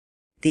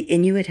The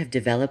Inuit have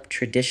developed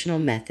traditional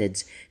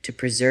methods to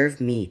preserve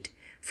meat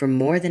for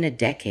more than a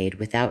decade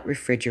without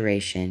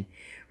refrigeration,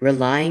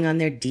 relying on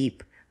their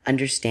deep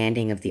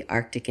understanding of the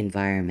Arctic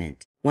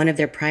environment. One of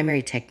their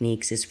primary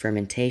techniques is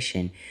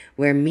fermentation,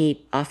 where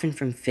meat, often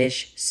from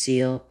fish,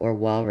 seal, or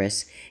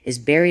walrus, is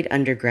buried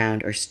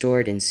underground or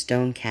stored in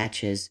stone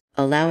caches,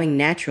 allowing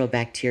natural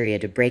bacteria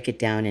to break it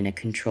down in a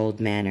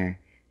controlled manner.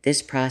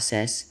 This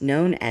process,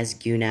 known as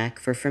gunak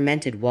for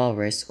fermented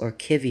walrus or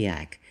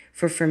kiviak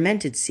for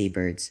fermented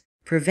seabirds,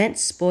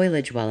 prevents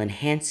spoilage while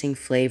enhancing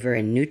flavor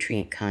and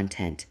nutrient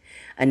content.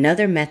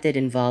 Another method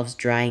involves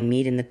drying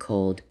meat in the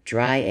cold,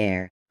 dry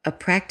air, a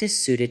practice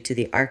suited to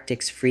the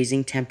Arctic's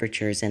freezing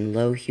temperatures and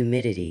low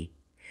humidity.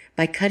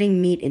 By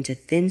cutting meat into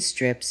thin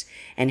strips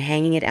and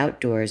hanging it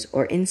outdoors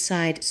or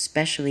inside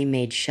specially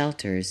made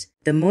shelters,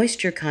 the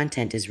moisture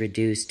content is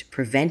reduced,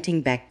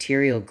 preventing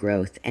bacterial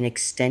growth and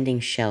extending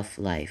shelf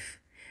life.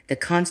 The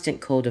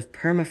constant cold of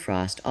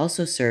permafrost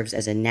also serves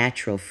as a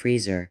natural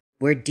freezer,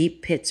 where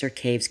deep pits or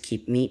caves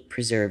keep meat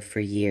preserved for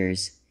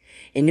years.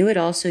 Inuit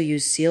also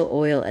use seal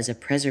oil as a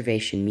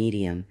preservation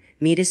medium.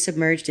 Meat is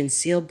submerged in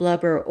seal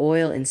blubber or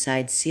oil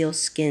inside seal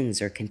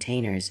skins or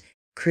containers,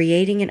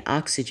 creating an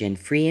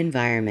oxygen-free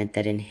environment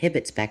that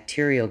inhibits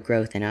bacterial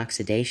growth and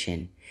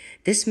oxidation.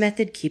 This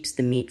method keeps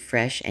the meat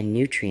fresh and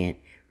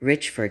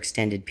nutrient-rich for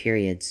extended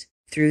periods.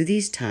 Through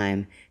these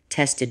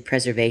time-tested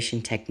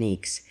preservation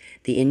techniques,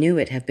 the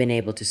Inuit have been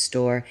able to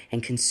store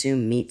and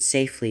consume meat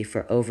safely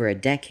for over a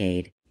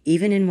decade,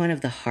 even in one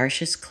of the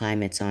harshest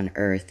climates on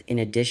Earth. In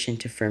addition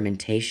to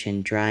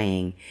fermentation,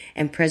 drying,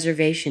 and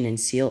preservation in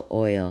seal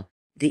oil,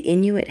 the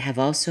Inuit have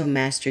also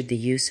mastered the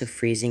use of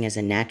freezing as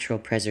a natural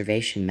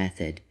preservation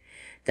method.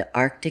 The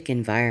Arctic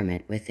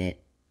environment, with its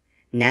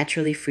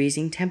naturally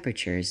freezing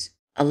temperatures,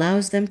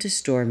 allows them to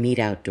store meat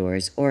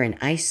outdoors or in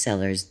ice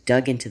cellars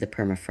dug into the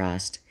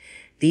permafrost.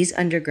 These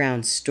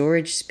underground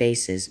storage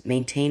spaces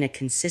maintain a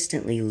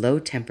consistently low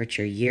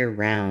temperature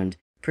year-round,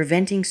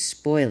 preventing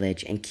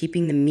spoilage and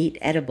keeping the meat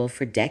edible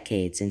for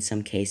decades in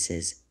some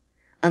cases.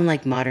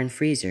 Unlike modern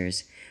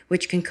freezers,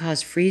 which can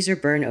cause freeze or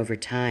burn over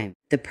time,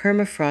 the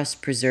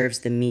permafrost preserves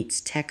the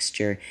meat's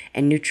texture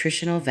and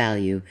nutritional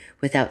value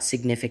without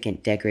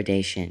significant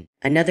degradation.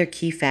 Another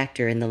key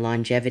factor in the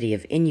longevity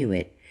of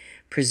Inuit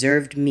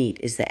preserved meat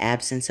is the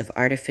absence of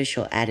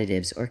artificial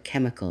additives or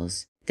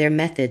chemicals. Their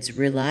methods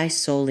rely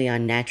solely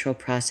on natural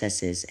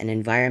processes and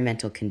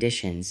environmental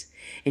conditions,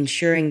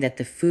 ensuring that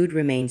the food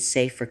remains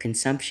safe for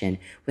consumption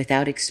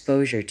without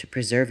exposure to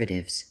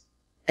preservatives.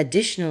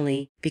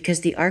 Additionally, because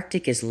the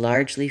Arctic is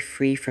largely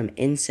free from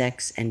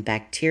insects and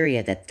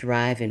bacteria that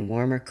thrive in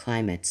warmer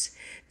climates,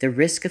 the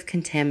risk of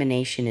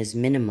contamination is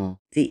minimal.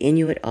 The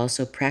Inuit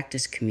also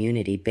practice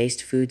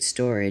community-based food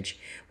storage,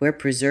 where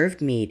preserved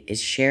meat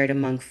is shared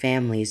among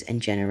families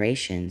and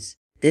generations.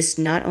 This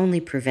not only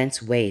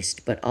prevents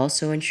waste, but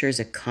also ensures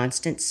a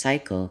constant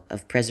cycle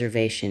of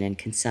preservation and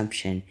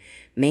consumption,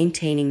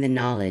 maintaining the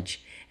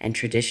knowledge and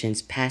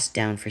traditions passed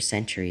down for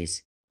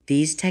centuries.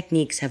 These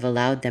techniques have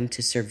allowed them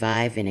to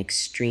survive in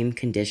extreme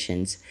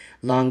conditions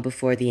long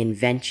before the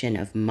invention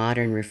of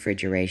modern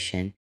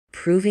refrigeration,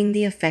 proving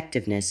the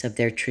effectiveness of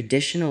their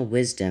traditional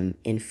wisdom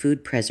in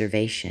food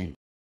preservation.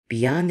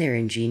 Beyond their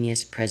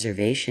ingenious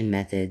preservation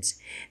methods,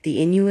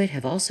 the Inuit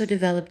have also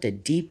developed a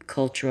deep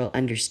cultural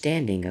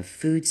understanding of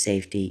food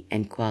safety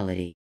and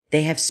quality.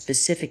 They have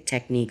specific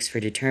techniques for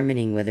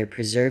determining whether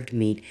preserved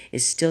meat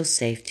is still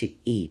safe to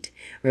eat,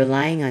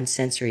 relying on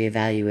sensory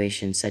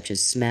evaluation such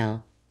as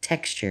smell,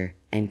 texture,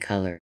 and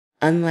color.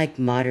 Unlike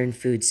modern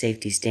food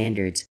safety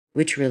standards,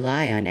 which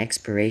rely on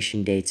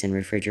expiration dates and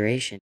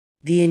refrigeration,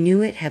 the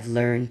Inuit have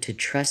learned to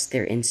trust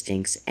their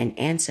instincts and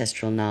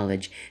ancestral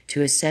knowledge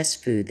to assess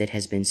food that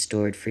has been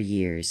stored for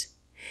years.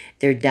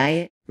 Their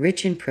diet,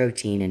 rich in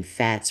protein and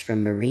fats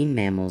from marine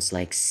mammals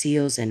like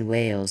seals and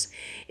whales,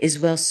 is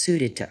well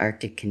suited to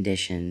Arctic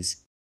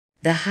conditions.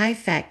 The high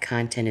fat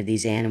content of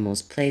these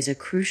animals plays a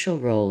crucial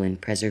role in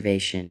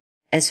preservation.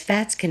 As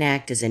fats can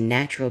act as a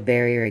natural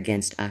barrier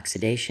against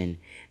oxidation,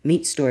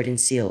 meat stored in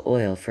seal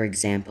oil, for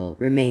example,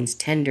 remains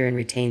tender and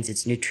retains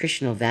its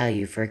nutritional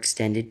value for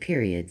extended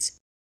periods.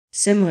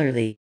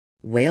 Similarly,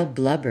 whale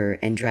blubber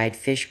and dried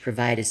fish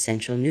provide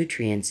essential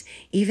nutrients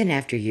even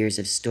after years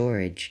of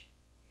storage.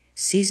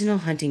 Seasonal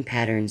hunting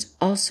patterns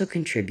also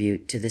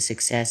contribute to the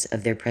success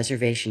of their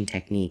preservation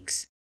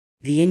techniques.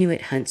 The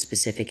Inuit hunt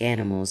specific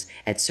animals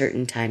at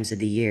certain times of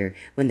the year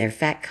when their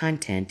fat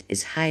content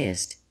is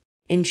highest,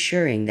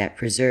 ensuring that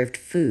preserved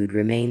food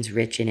remains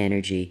rich in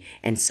energy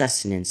and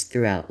sustenance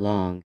throughout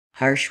long,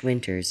 harsh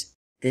winters.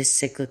 This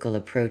cyclical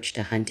approach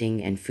to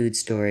hunting and food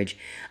storage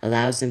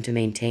allows them to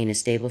maintain a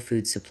stable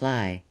food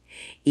supply,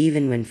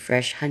 even when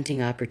fresh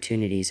hunting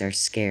opportunities are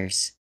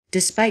scarce.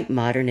 Despite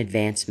modern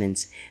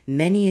advancements,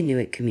 many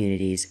Inuit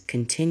communities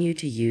continue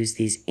to use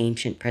these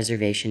ancient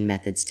preservation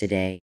methods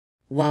today.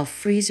 While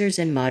freezers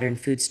and modern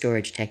food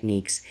storage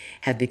techniques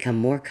have become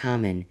more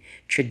common,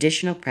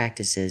 traditional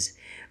practices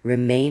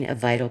remain a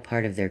vital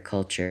part of their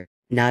culture,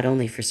 not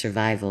only for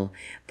survival,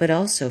 but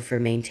also for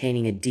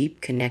maintaining a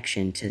deep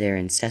connection to their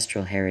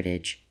ancestral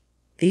heritage.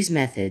 These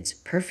methods,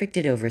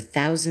 perfected over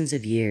thousands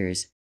of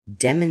years,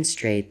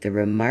 demonstrate the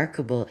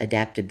remarkable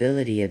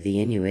adaptability of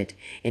the Inuit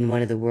in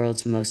one of the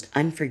world's most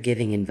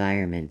unforgiving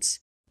environments.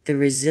 The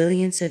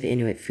resilience of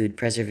Inuit food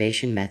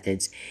preservation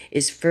methods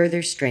is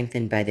further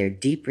strengthened by their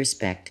deep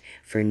respect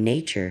for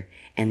nature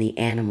and the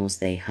animals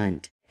they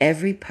hunt.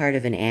 Every part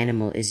of an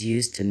animal is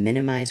used to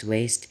minimize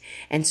waste,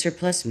 and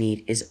surplus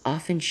meat is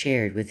often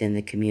shared within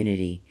the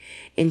community,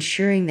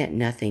 ensuring that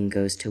nothing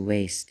goes to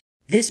waste.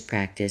 This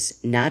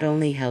practice not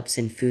only helps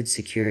in food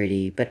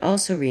security but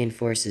also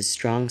reinforces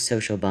strong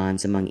social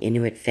bonds among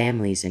Inuit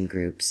families and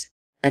groups.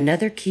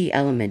 Another key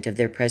element of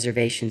their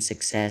preservation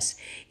success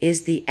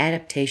is the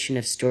adaptation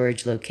of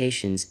storage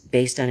locations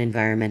based on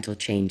environmental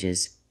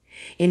changes.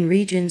 In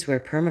regions where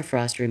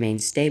permafrost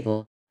remains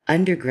stable,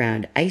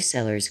 underground ice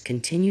cellars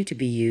continue to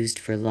be used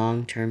for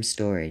long-term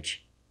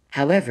storage.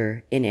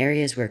 However, in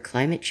areas where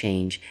climate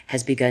change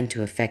has begun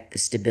to affect the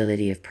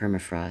stability of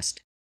permafrost,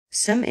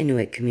 some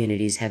Inuit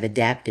communities have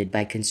adapted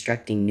by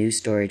constructing new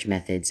storage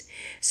methods,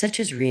 such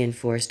as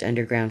reinforced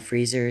underground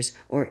freezers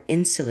or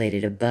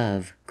insulated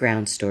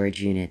above-ground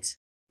storage units.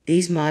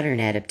 These modern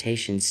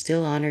adaptations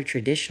still honor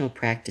traditional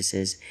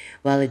practices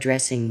while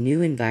addressing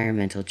new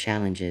environmental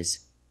challenges.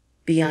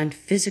 Beyond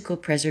physical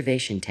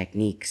preservation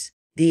techniques,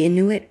 the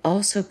Inuit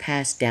also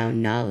pass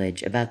down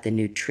knowledge about the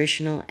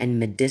nutritional and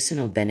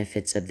medicinal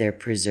benefits of their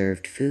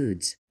preserved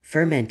foods.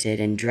 Fermented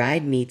and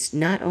dried meats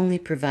not only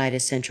provide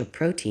essential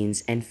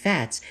proteins and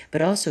fats, but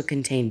also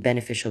contain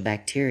beneficial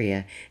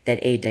bacteria that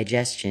aid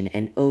digestion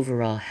and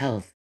overall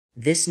health.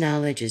 This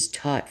knowledge is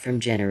taught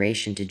from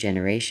generation to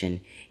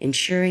generation,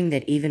 ensuring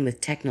that even with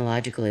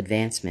technological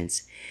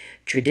advancements,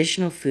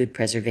 traditional food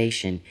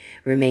preservation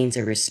remains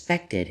a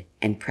respected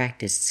and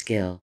practiced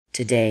skill.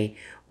 Today,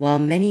 while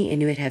many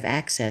Inuit have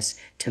access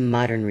to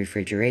modern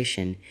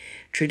refrigeration,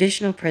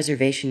 traditional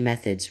preservation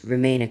methods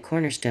remain a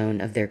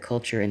cornerstone of their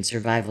culture and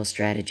survival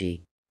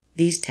strategy.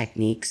 These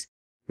techniques,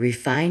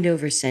 refined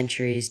over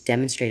centuries,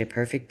 demonstrate a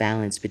perfect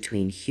balance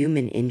between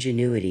human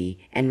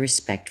ingenuity and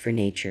respect for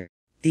nature.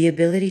 The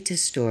ability to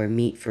store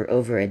meat for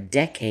over a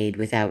decade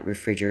without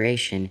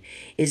refrigeration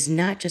is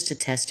not just a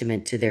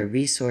testament to their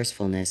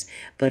resourcefulness,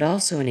 but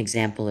also an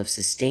example of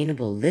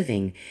sustainable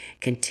living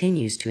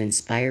continues to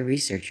inspire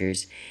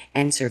researchers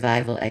and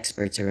survival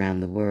experts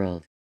around the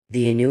world.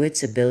 The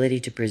Inuits'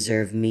 ability to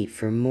preserve meat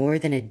for more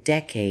than a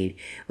decade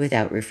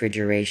without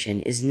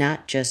refrigeration is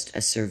not just a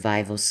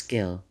survival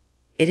skill.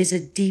 It is a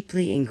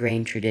deeply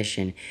ingrained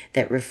tradition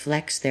that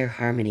reflects their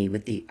harmony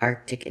with the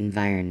Arctic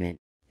environment.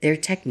 Their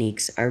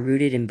techniques are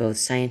rooted in both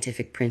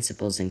scientific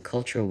principles and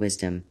cultural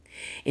wisdom,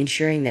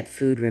 ensuring that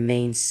food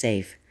remains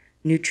safe,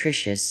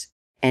 nutritious,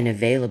 and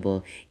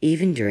available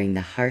even during the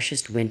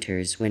harshest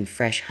winters when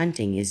fresh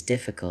hunting is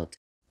difficult.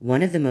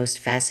 One of the most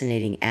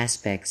fascinating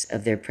aspects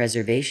of their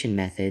preservation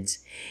methods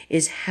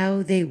is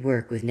how they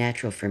work with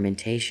natural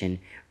fermentation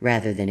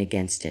rather than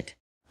against it.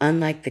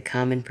 Unlike the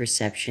common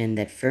perception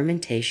that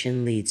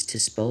fermentation leads to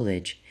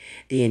spoilage,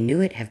 the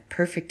Inuit have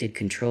perfected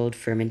controlled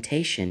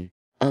fermentation,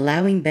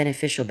 allowing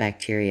beneficial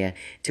bacteria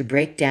to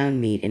break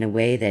down meat in a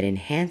way that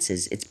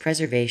enhances its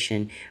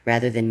preservation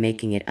rather than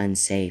making it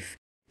unsafe.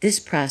 This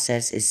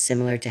process is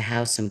similar to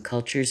how some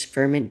cultures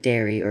ferment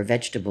dairy or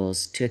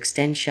vegetables to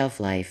extend shelf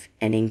life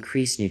and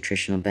increase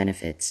nutritional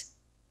benefits.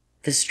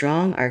 The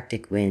strong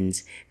Arctic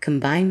winds,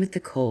 combined with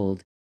the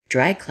cold,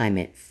 dry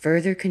climate,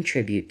 further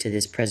contribute to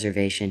this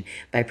preservation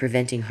by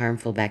preventing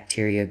harmful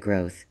bacteria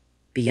growth.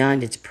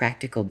 Beyond its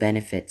practical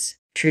benefits,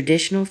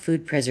 traditional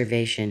food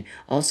preservation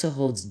also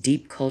holds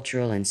deep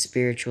cultural and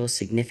spiritual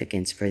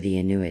significance for the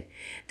Inuit.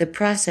 The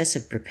process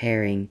of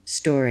preparing,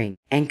 storing,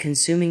 and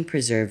consuming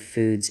preserved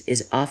foods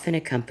is often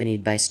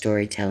accompanied by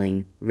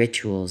storytelling,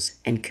 rituals,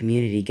 and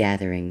community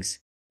gatherings.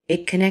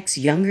 It connects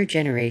younger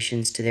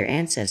generations to their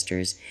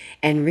ancestors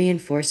and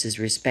reinforces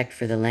respect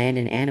for the land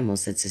and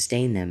animals that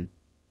sustain them.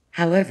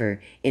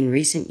 However, in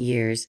recent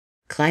years,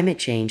 climate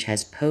change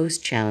has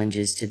posed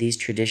challenges to these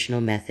traditional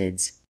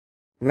methods.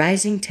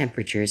 Rising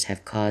temperatures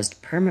have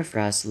caused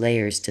permafrost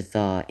layers to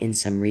thaw in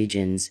some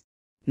regions,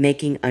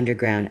 making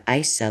underground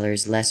ice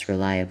cellars less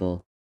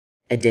reliable.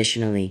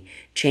 Additionally,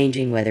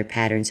 changing weather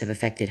patterns have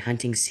affected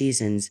hunting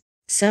seasons,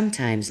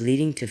 sometimes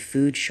leading to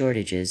food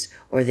shortages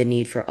or the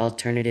need for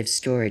alternative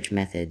storage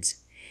methods.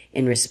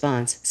 In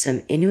response,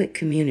 some Inuit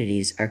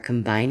communities are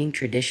combining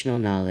traditional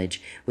knowledge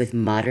with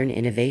modern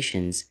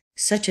innovations,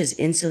 such as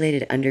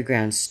insulated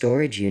underground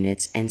storage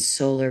units and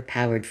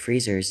solar-powered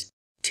freezers,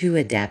 to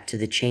adapt to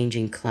the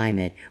changing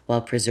climate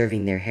while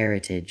preserving their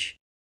heritage.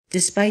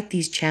 Despite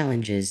these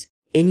challenges,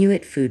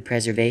 Inuit food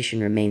preservation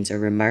remains a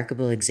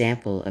remarkable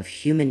example of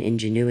human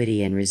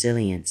ingenuity and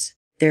resilience.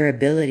 Their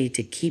ability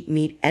to keep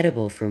meat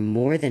edible for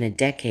more than a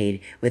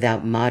decade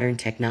without modern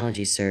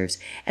technology serves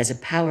as a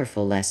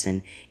powerful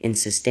lesson in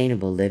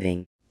sustainable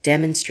living,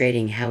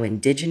 demonstrating how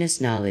indigenous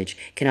knowledge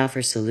can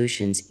offer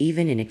solutions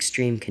even in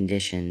extreme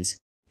conditions.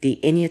 The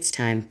Inuits'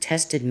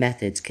 time-tested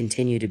methods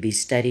continue to be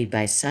studied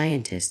by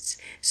scientists,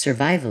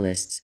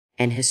 survivalists,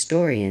 and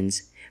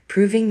historians,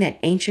 proving that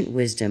ancient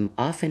wisdom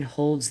often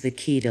holds the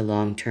key to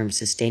long-term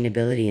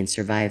sustainability and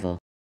survival.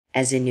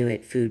 As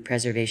Inuit food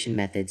preservation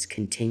methods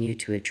continue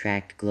to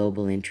attract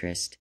global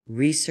interest,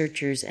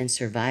 researchers and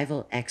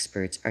survival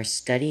experts are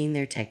studying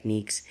their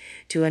techniques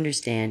to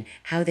understand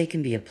how they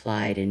can be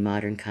applied in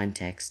modern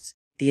contexts.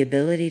 The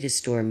ability to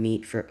store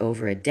meat for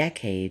over a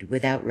decade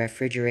without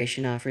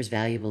refrigeration offers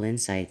valuable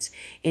insights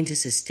into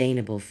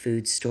sustainable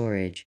food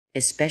storage,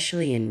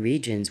 especially in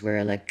regions where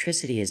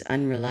electricity is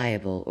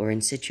unreliable or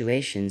in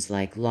situations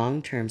like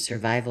long-term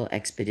survival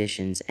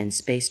expeditions and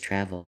space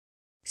travel.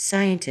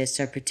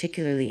 Scientists are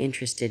particularly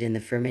interested in the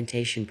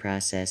fermentation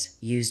process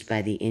used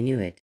by the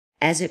Inuit,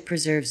 as it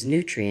preserves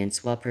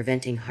nutrients while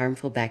preventing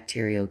harmful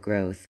bacterial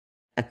growth,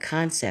 a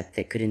concept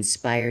that could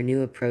inspire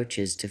new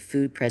approaches to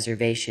food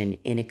preservation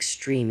in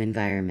extreme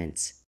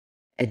environments.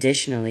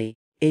 Additionally,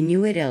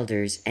 Inuit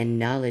elders and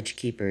knowledge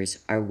keepers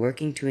are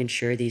working to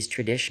ensure these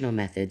traditional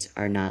methods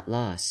are not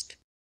lost.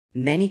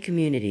 Many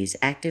communities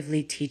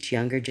actively teach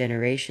younger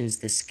generations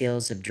the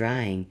skills of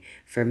drying,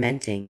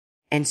 fermenting,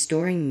 and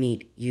storing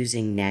meat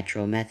using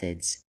natural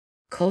methods.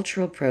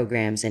 Cultural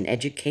programs and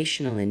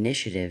educational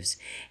initiatives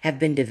have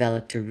been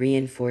developed to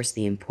reinforce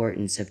the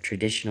importance of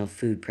traditional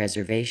food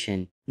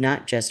preservation,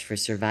 not just for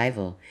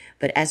survival,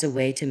 but as a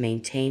way to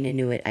maintain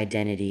Inuit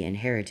identity and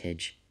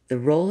heritage. The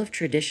role of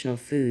traditional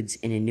foods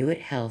in Inuit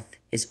health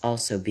is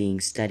also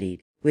being studied.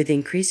 With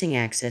increasing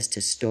access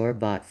to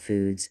store-bought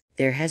foods,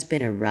 there has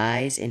been a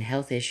rise in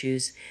health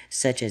issues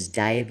such as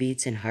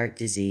diabetes and heart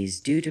disease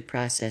due to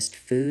processed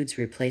foods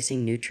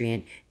replacing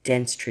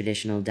nutrient-dense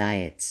traditional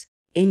diets.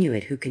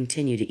 Inuit who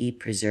continue to eat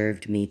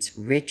preserved meats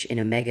rich in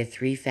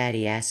omega-3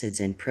 fatty acids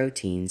and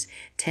proteins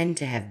tend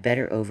to have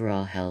better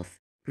overall health,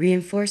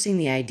 reinforcing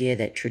the idea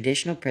that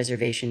traditional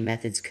preservation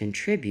methods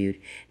contribute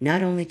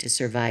not only to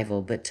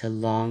survival but to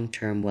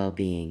long-term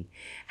well-being.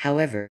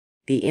 However,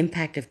 the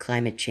impact of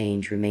climate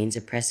change remains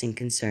a pressing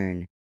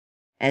concern.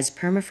 As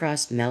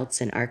permafrost melts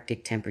and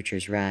Arctic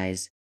temperatures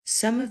rise,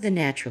 some of the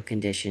natural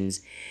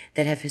conditions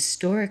that have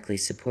historically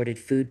supported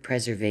food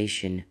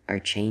preservation are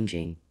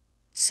changing.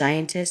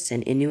 Scientists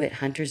and Inuit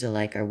hunters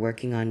alike are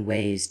working on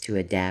ways to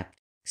adapt,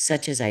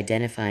 such as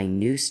identifying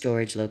new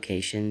storage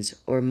locations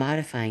or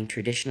modifying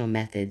traditional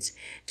methods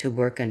to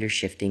work under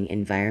shifting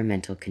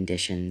environmental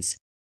conditions.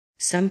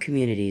 Some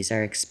communities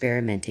are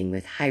experimenting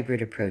with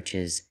hybrid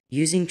approaches,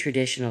 using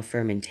traditional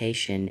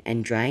fermentation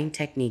and drying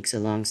techniques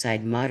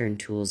alongside modern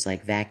tools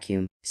like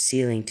vacuum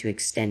sealing to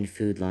extend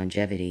food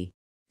longevity.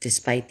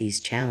 Despite these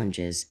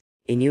challenges,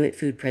 Inuit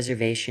food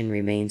preservation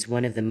remains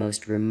one of the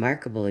most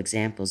remarkable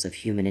examples of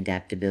human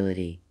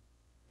adaptability.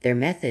 Their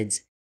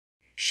methods,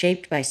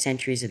 shaped by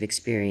centuries of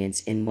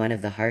experience in one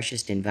of the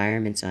harshest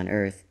environments on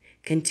Earth,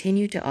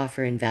 continue to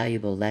offer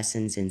invaluable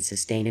lessons in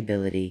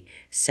sustainability,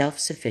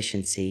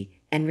 self-sufficiency,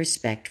 and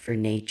respect for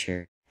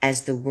nature.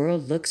 As the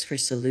world looks for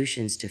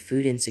solutions to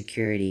food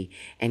insecurity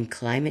and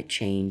climate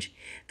change,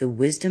 the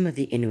wisdom of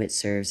the Inuit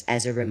serves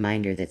as a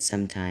reminder that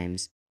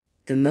sometimes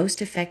the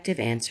most effective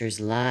answers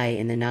lie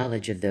in the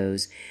knowledge of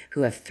those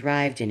who have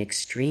thrived in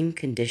extreme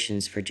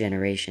conditions for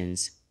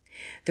generations.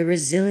 The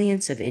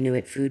resilience of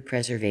Inuit food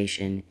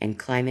preservation and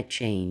climate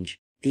change.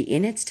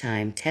 In its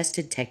time,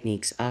 tested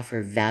techniques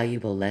offer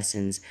valuable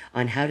lessons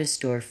on how to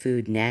store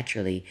food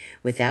naturally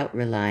without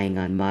relying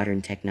on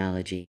modern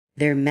technology.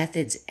 Their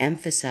methods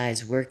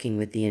emphasize working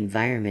with the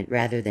environment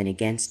rather than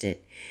against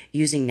it,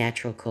 using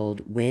natural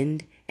cold,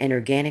 wind, and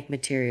organic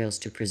materials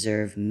to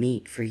preserve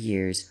meat for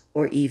years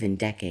or even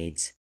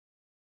decades.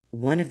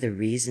 One of the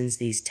reasons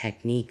these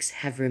techniques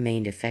have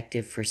remained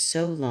effective for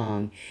so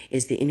long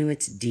is the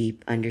Inuits'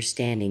 deep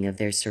understanding of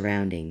their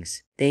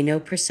surroundings. They know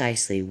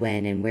precisely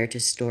when and where to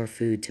store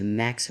food to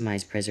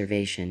maximize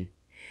preservation.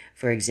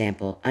 For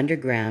example,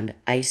 underground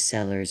ice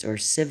cellars or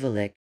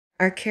sivalik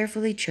are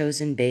carefully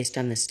chosen based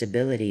on the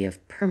stability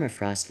of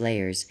permafrost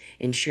layers,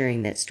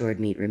 ensuring that stored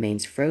meat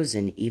remains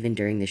frozen even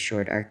during the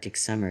short Arctic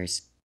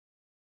summers.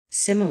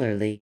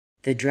 Similarly,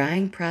 the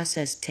drying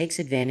process takes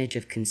advantage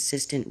of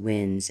consistent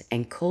winds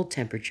and cold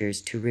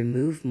temperatures to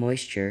remove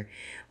moisture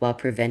while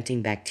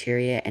preventing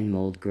bacteria and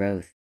mold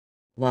growth.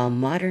 While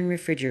modern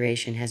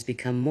refrigeration has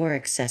become more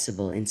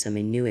accessible in some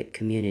Inuit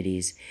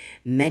communities,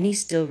 many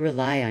still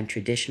rely on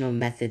traditional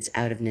methods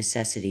out of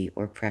necessity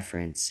or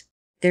preference.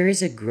 There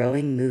is a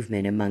growing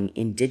movement among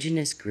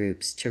indigenous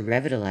groups to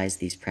revitalize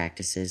these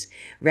practices,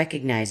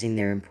 recognizing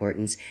their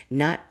importance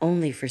not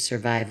only for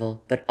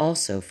survival but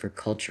also for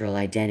cultural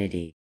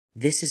identity.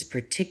 This is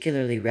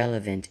particularly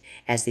relevant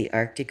as the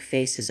Arctic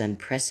faces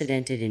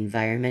unprecedented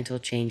environmental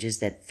changes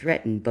that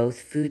threaten both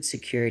food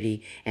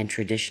security and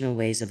traditional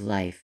ways of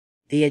life.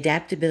 The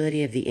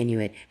adaptability of the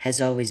Inuit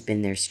has always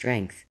been their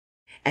strength,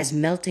 as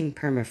melting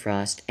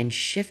permafrost and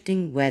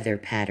shifting weather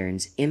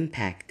patterns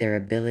impact their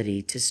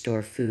ability to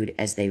store food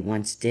as they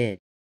once did.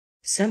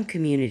 Some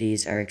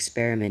communities are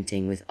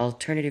experimenting with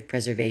alternative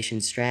preservation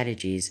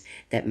strategies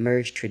that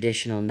merge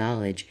traditional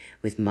knowledge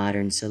with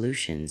modern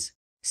solutions.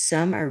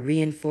 Some are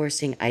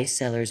reinforcing ice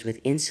cellars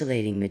with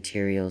insulating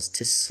materials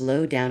to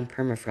slow down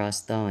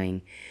permafrost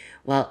thawing,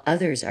 while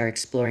others are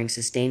exploring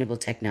sustainable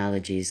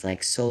technologies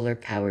like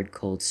solar-powered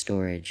cold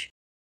storage.